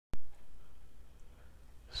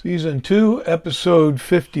Season 2, Episode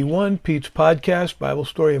 51, Pete's Podcast, Bible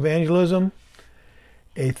Story Evangelism.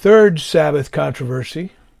 A third Sabbath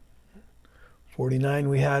controversy. 49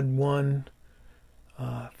 we had one.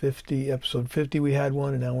 50, Episode 50 we had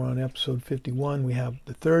one, and now we're on Episode 51. We have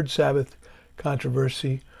the third Sabbath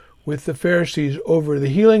controversy with the Pharisees over the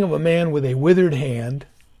healing of a man with a withered hand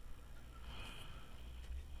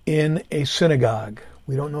in a synagogue.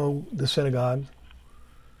 We don't know the synagogue.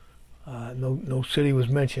 No city was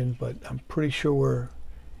mentioned, but I'm pretty sure we're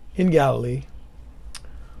in Galilee.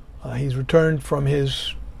 He's returned from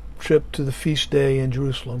his trip to the feast day in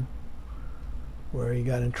Jerusalem, where he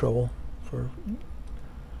got in trouble for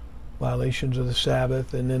violations of the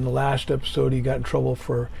Sabbath. And in the last episode, he got in trouble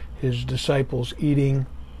for his disciples eating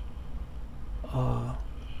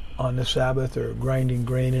on the Sabbath, or grinding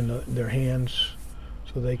grain in their hands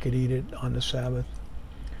so they could eat it on the Sabbath.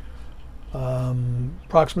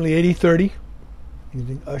 Approximately 80-30,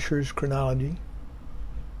 using Ussher's chronology.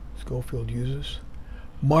 Scofield uses.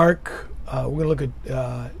 Mark, we're going to look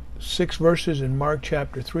at 6 verses in Mark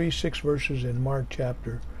chapter 3, 6 verses in Mark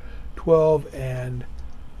chapter 12, and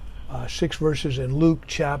 6 verses in Luke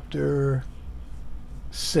chapter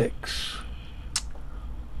 6.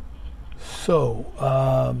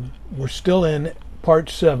 So, we're still in part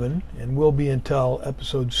 7, and we'll be until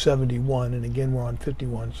episode 71, and again we're on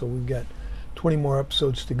 51, so we've got 20 more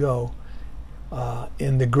episodes to go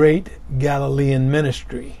in the Great Galilean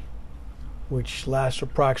Ministry, which lasts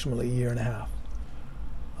approximately a year and a half.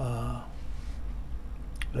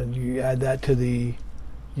 And you add that to the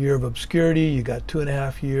year of obscurity, you got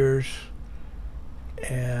 2.5 years,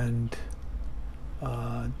 and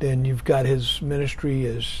then you've got his ministry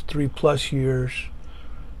as 3+ years.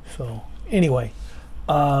 So anyway,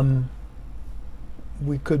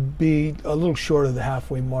 we could be a little short of the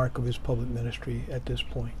halfway mark of his public ministry at this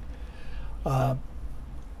point.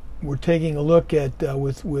 We're taking a look at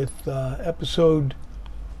with episode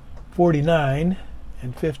 49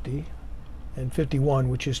 and 50 and 51,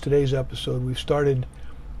 which is today's episode. We've started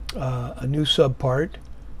a new subpart,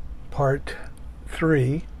 part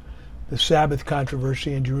 3, the Sabbath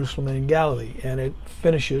controversy in Jerusalem and in Galilee, and it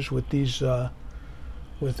finishes with these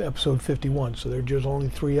with episode 51. So there are just only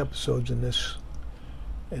 3 episodes in this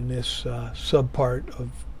subpart of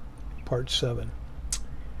part 7,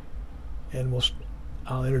 and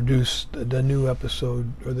I'll introduce the new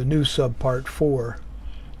episode, or the new subpart 4,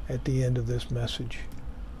 at the end of this message.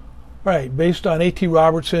 All right, based on A.T.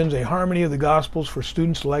 Robertson's A Harmony of the Gospels for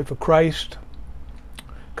Students, The Life of Christ,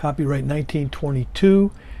 copyright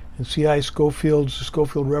 1922, and C.I. Scofield's The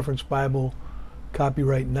Scofield Reference Bible,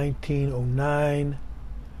 copyright 1909.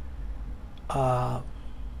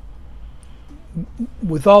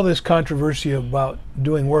 With all this controversy about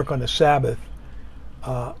doing work on the Sabbath,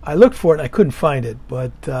 I looked for it and I couldn't find it,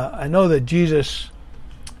 but I know that Jesus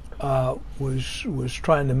was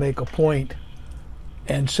trying to make a point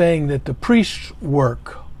and saying that the priests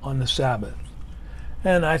work on the Sabbath,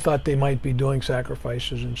 and I thought they might be doing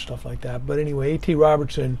sacrifices and stuff like that. But anyway, A.T.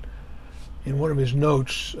 Robertson, in one of his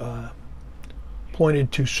notes,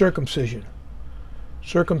 pointed to circumcision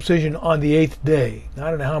on the 8th day. Now, I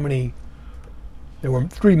don't know how many. There were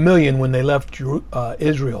 3 million when they left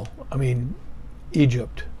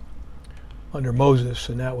Egypt, under Moses,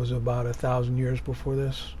 and that was about 1,000 years before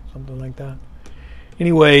this, something like that.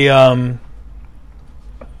 Anyway,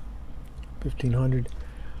 1,500.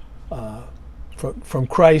 From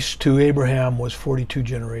Christ to Abraham was 42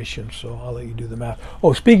 generations, so I'll let you do the math.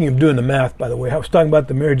 Oh, speaking of doing the math, by the way, I was talking about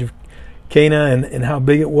the marriage of Cana and how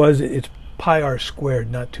big it was. It's pi r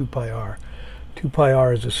squared, not 2 pi r. 2 pi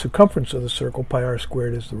r is the circumference of the circle, pi r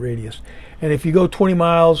squared is the radius. And if you go 20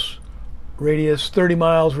 miles radius, 30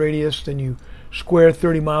 miles radius, then you square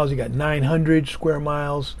 30 miles, you got 900 square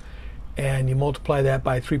miles, and you multiply that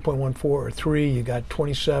by 3.14 or 3, you got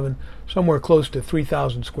 27, somewhere close to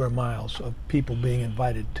 3,000 square miles of people being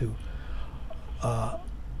invited to a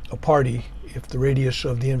party if the radius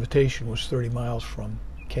of the invitation was 30 miles from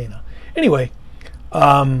Cana. Anyway,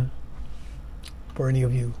 for any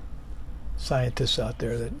of you scientists out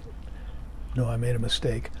there that know I made a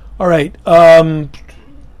mistake. All right.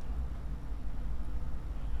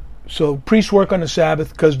 So priests work on the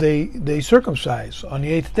Sabbath because they circumcise on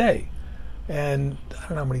the 8th day. And I don't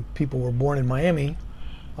know how many people were born in Miami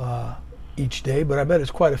each day, but I bet it's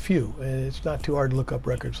quite a few. And it's not too hard to look up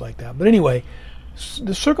records like that. But anyway,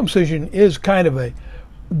 the circumcision is kind of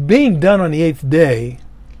being done on the 8th day.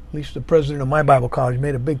 At least the president of my Bible college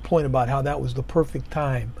made a big point about how that was the perfect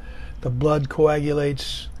time. The blood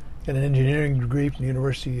coagulates, in an engineering degree from the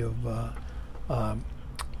University of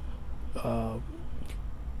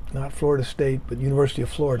not Florida State, but University of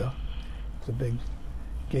Florida. He's a big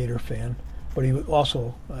Gator fan, but he was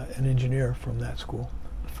also an engineer from that school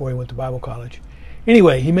before he went to Bible college.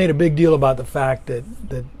 Anyway, he made a big deal about the fact that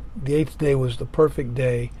the 8th day was the perfect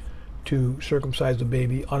day to circumcise the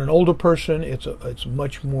baby. On an older person, it's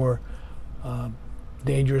much more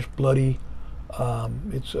dangerous, bloody.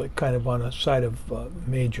 It's kind of on a side of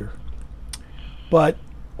major, but,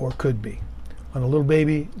 or could be. On a little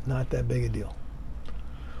baby, not that big a deal.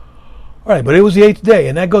 All right, but it was the 8th day,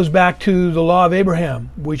 and that goes back to the law of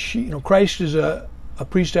Abraham, which, Christ is a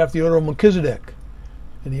priest after the order of Melchizedek.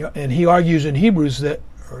 And he argues in Hebrews that,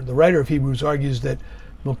 or the writer of Hebrews argues that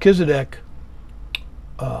Melchizedek,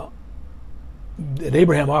 that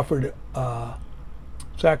Abraham offered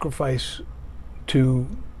sacrifice to,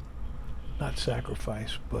 not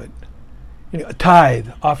sacrifice, but a tithe,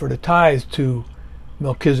 offered a tithe to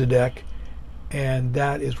Melchizedek, and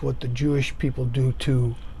that is what the Jewish people do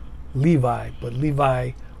to Levi. But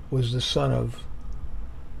Levi was the son of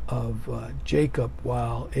Jacob,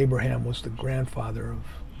 while Abraham was the grandfather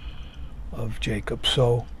of Jacob.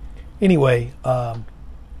 So anyway,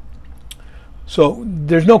 so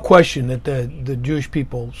there's no question that the Jewish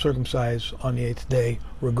people circumcise on the 8th day,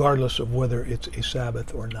 regardless of whether it's a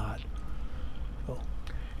Sabbath or not. So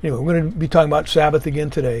anyway, we're going to be talking about Sabbath again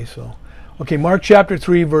today. So, okay, Mark chapter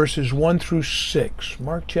 3, verses 1 through 6.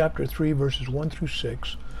 Mark chapter 3, verses 1 through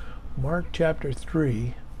 6. Mark chapter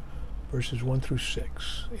 3, verses 1 through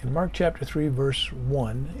 6. In Mark chapter 3, verse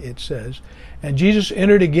 1, it says, "And Jesus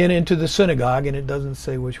entered again into the synagogue," and it doesn't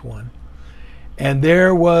say which one, "and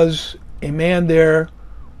there was a man there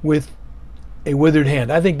with a withered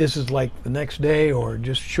hand." I think this is like the next day or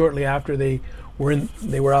just shortly after they were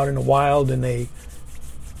out in the wild and they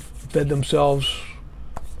fed themselves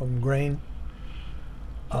from grain.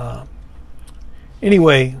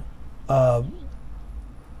 Anyway,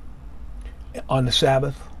 on the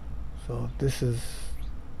Sabbath. So this is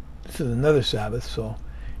another Sabbath, so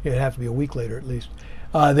it'd have to be a week later at least.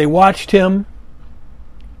 They watched him,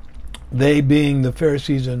 they being the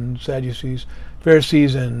Pharisees and Sadducees,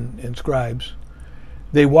 Pharisees and scribes.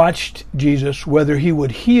 They watched Jesus whether he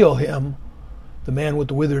would heal him, the man with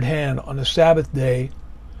the withered hand, on the Sabbath day,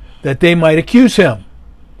 that they might accuse him.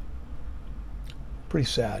 Pretty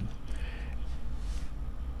sad.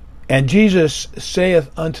 "And Jesus saith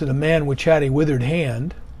unto the man which had a withered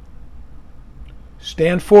hand,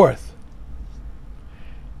 Stand forth.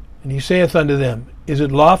 And he saith unto them, Is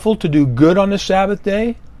it lawful to do good on the Sabbath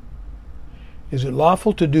day? Is it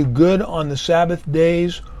lawful to do good on the Sabbath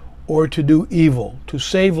days, or to do evil, to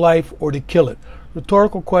save life or to kill it?"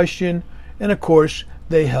 Rhetorical question, and of course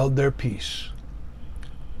they held their peace.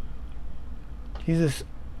 Jesus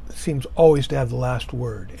seems always to have the last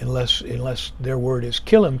word, unless their word is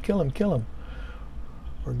kill him, kill him, kill him,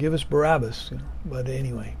 or give us Barabbas. But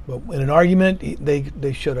anyway, but in an argument,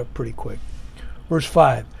 they shut up pretty quick. Verse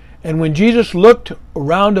 5, "And when Jesus looked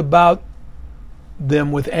around about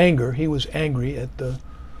them with anger," he was angry at the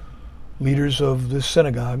leaders of the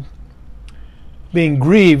synagogue, "being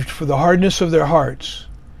grieved for the hardness of their hearts,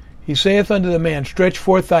 he saith unto the man, Stretch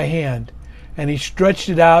forth thy hand. And he stretched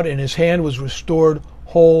it out, and his hand was restored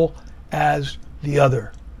whole as the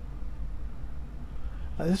other."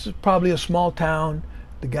 Now, this is probably a small town.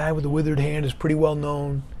 The guy with the withered hand is pretty well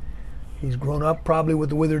known. He's grown up probably with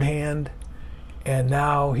the withered hand, and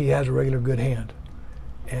now he has a regular good hand.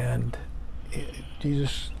 And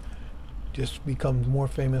Jesus just becomes more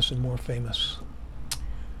famous and more famous.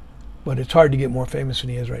 But it's hard to get more famous than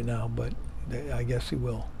he is right now, but I guess he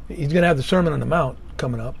will. He's going to have the Sermon on the Mount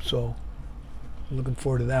coming up, so looking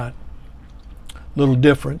forward to that. A little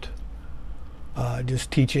different,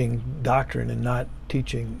 just teaching doctrine and not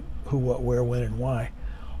teaching who, what, where, when, and why.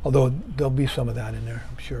 Although there'll be some of that in there,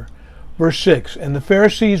 I'm sure. Verse 6, "And the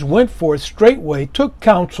Pharisees went forth straightway, took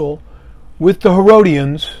counsel with the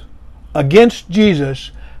Herodians against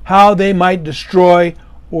Jesus, how they might destroy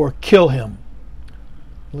or kill him."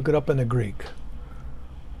 Look it up in the Greek.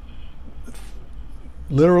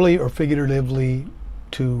 Literally or figuratively,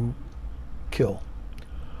 to kill.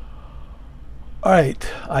 All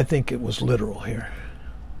right, I think it was literal here,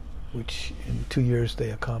 which in 2 years they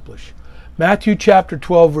accomplish. Matthew chapter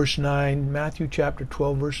 12, verse 9. Matthew chapter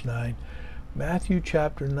 12, verse 9. Matthew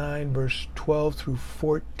chapter 9, verse 12 through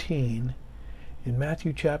 14. In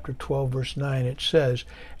Matthew chapter 12, verse 9, it says,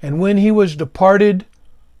 "And when he was departed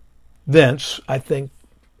thence," I think,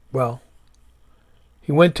 well,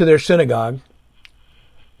 he went to their synagogue.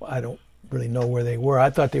 I don't really know where they were. I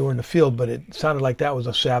thought they were in the field, but it sounded like that was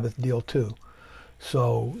a Sabbath deal too.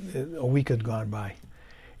 So a week had gone by.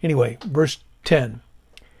 Anyway, verse 10.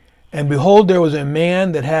 And behold, there was a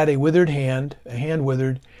man that had a hand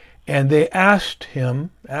withered, and they asked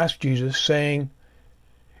Jesus, saying,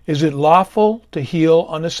 is it lawful to heal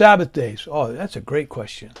on the Sabbath days? Oh, that's a great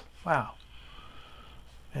question. Wow.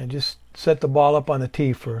 And just set the ball up on the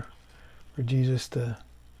tee for Jesus to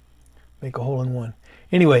make a hole in one.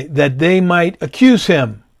 Anyway, that they might accuse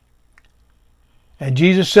him. And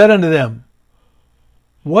Jesus said unto them,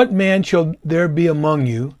 what man shall there be among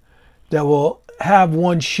you that will have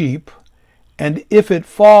one sheep, and if it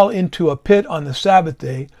fall into a pit on the Sabbath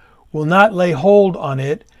day, will not lay hold on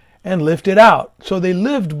it and lift it out? So they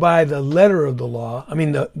lived by the letter of the law,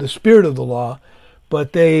 the spirit of the law,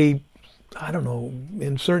 but they, I don't know,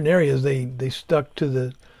 in certain areas they stuck to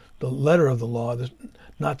the letter of the law,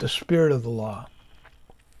 not the spirit of the law.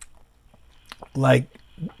 Like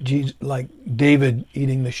David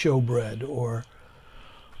eating the showbread, or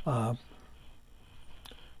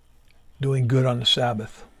doing good on the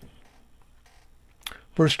Sabbath.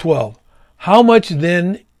 Verse 12, how much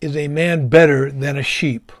then is a man better than a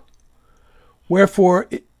sheep? Wherefore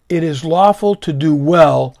it is lawful to do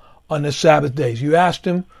well on the Sabbath days. You asked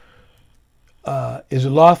him, is it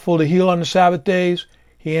lawful to heal on the Sabbath days?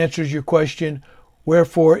 He answers your question,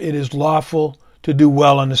 wherefore it is lawful to do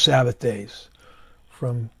well on the Sabbath days.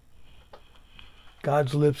 From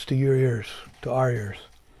God's lips to your ears, to our ears.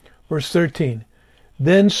 Verse 13,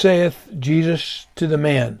 then saith Jesus to the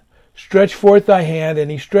man, stretch forth thy hand, and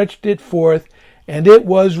he stretched it forth, and it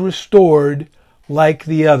was restored like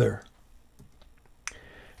the other.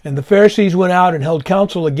 And the Pharisees went out and held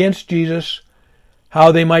counsel against Jesus,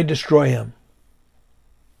 how they might destroy him.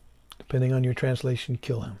 Depending on your translation,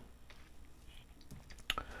 kill him.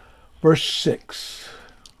 Verse 6.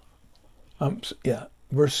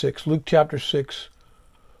 Verse 6. Luke chapter 6,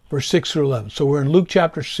 verse 6 through 11. So we're in Luke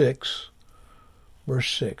chapter 6,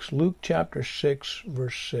 verse 6. Luke chapter 6,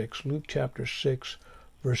 verse 6. Luke chapter 6,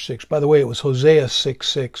 verse 6. By the way, it was Hosea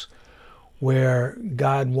 6:6, where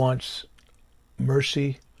God wants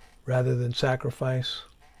mercy rather than sacrifice.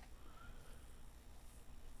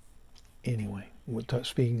 Anyway,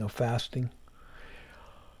 speaking of fasting.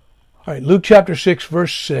 All right, Luke chapter 6,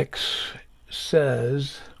 verse 6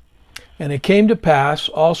 says, and it came to pass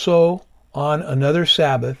also on another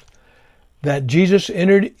Sabbath that Jesus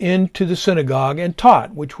entered into the synagogue and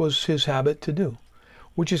taught, which was his habit to do,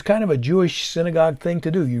 which is kind of a Jewish synagogue thing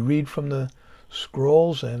to do. You read from the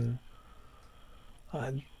scrolls, and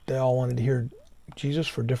they all wanted to hear Jesus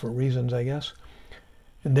for different reasons, I guess.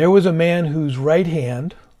 And there was a man whose right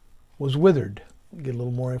hand was withered. Get a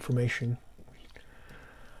little more information.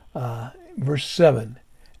 Verse 7.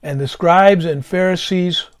 And the scribes and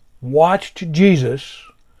Pharisees watched Jesus,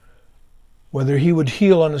 whether he would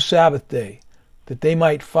heal on the Sabbath day, that they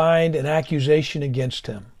might find an accusation against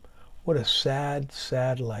him. What a sad,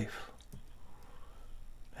 sad life.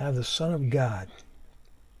 Have the Son of God,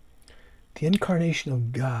 the incarnation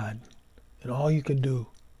of God, and all you can do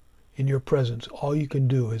in your presence, all you can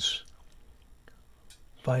do is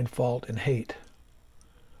find fault and hate.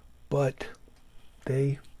 But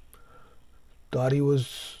they thought he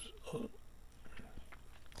was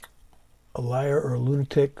a liar or a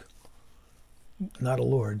lunatic, not a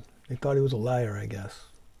Lord. They thought he was a liar, I guess.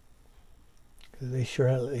 They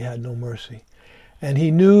had no mercy. And he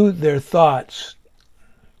knew their thoughts,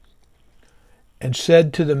 and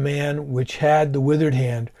said to the man which had the withered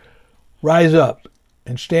hand, rise up,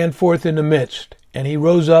 and stand forth in the midst. And he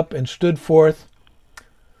rose up and stood forth.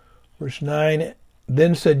 Verse 9,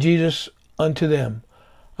 then said Jesus unto them,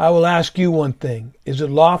 I will ask you one thing. Is it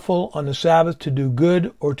lawful on the Sabbath to do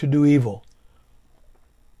good or to do evil?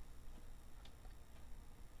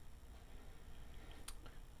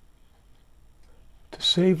 To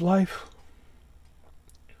save life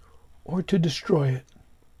or to destroy it?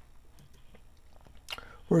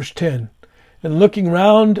 Verse 10, and looking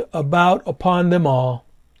round about upon them all,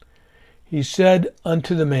 he said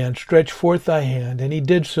unto the man, stretch forth thy hand. And he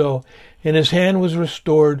did so, and his hand was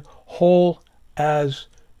restored whole as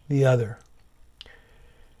the other.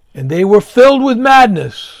 And they were filled with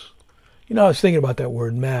madness. I was thinking about that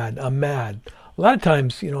word, mad. I'm mad. A lot of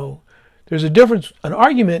times, there's a difference. An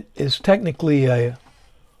argument is technically a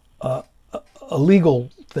legal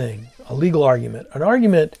thing, a legal argument. An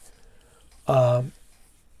argument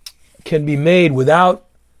can be made without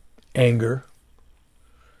anger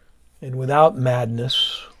and without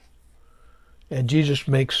madness. And Jesus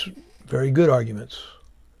makes very good arguments.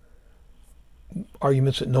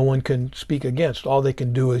 Arguments that no one can speak against. All they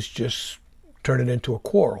can do is just turn it into a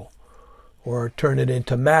quarrel or turn it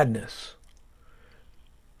into madness.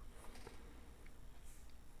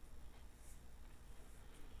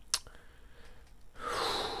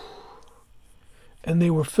 and they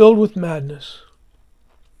were filled with madness,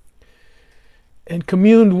 and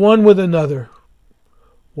communed one with another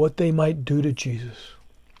what they might do to Jesus.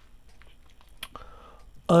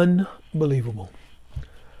 Unbelievable.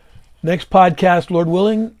 Next podcast, Lord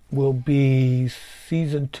willing, will be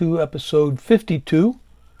Season 2, Episode 52.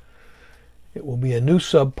 It will be a new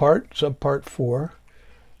subpart 4.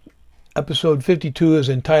 Episode 52 is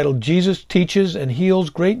entitled, Jesus Teaches and Heals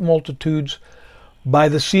Great Multitudes by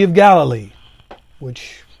the Sea of Galilee,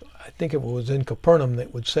 which I think it was in Capernaum,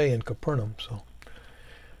 that would say in Capernaum. So,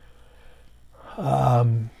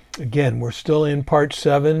 again, we're still in part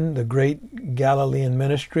 7, the Great Galilean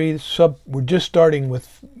Ministry. We're just starting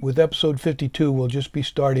with episode 52. We'll just be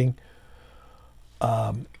starting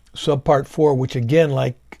subpart 4, which again,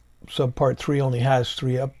 like subpart 3, only has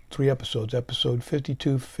three episodes, episode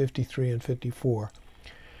 52, 53, and 54.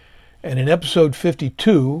 And in episode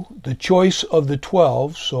 52, the choice of the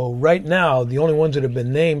 12, so right now, the only ones that have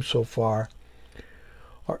been named so far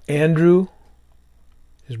are Andrew,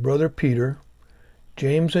 his brother Peter,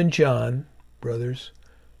 James and John, brothers,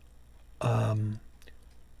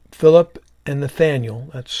 Philip and Nathaniel,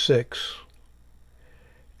 that's 6,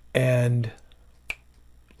 and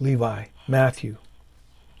Levi, Matthew,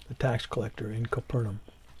 the tax collector in Capernaum.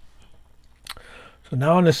 So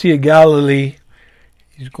now on the Sea of Galilee,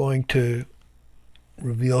 he's going to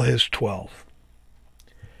reveal his 12.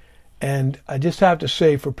 And I just have to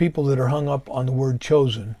say, for people that are hung up on the word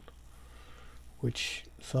chosen, which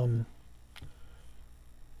some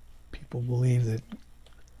people believe that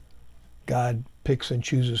God picks and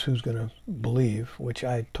chooses who's going to believe, which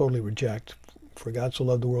I totally reject. For God so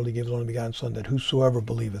loved the world, he gave his only begotten Son, that whosoever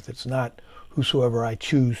believeth. It's not whosoever I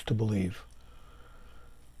choose to believe.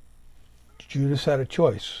 Judas had a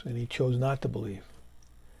choice, and he chose not to believe.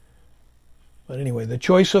 But anyway, the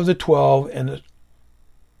choice of the 12 and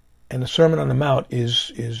the Sermon on the Mount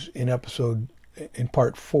is in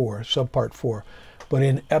part 4, subpart 4. But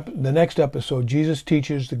in the next episode, Jesus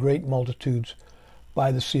teaches the great multitudes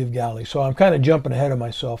by the Sea of Galilee. So I'm kind of jumping ahead of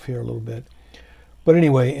myself here a little bit. But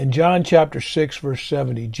anyway, in John chapter 6, verse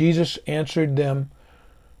 70, Jesus answered them,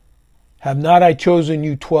 "Have not I chosen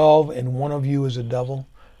you 12, and one of you is a devil?"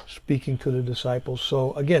 Speaking to the disciples.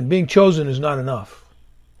 So again, being chosen is not enough.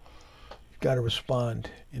 You've got to respond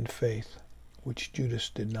in faith, which Judas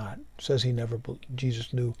did not. It says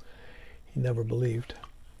Jesus knew he never believed.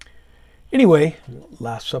 Anyway,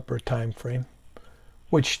 Last Supper time frame,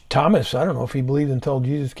 which Thomas, I don't know if he believed until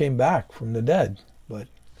Jesus came back from the dead, but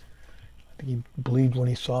I think he believed when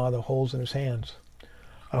he saw the holes in his hands.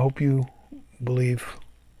 I hope you believe.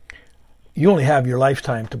 You only have your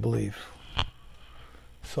lifetime to believe.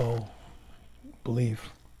 So, believe.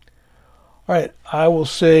 All right, I will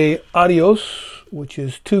say adios, which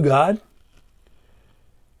is to God.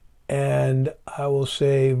 And I will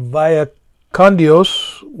say via con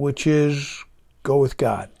Dios, which is go with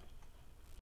God.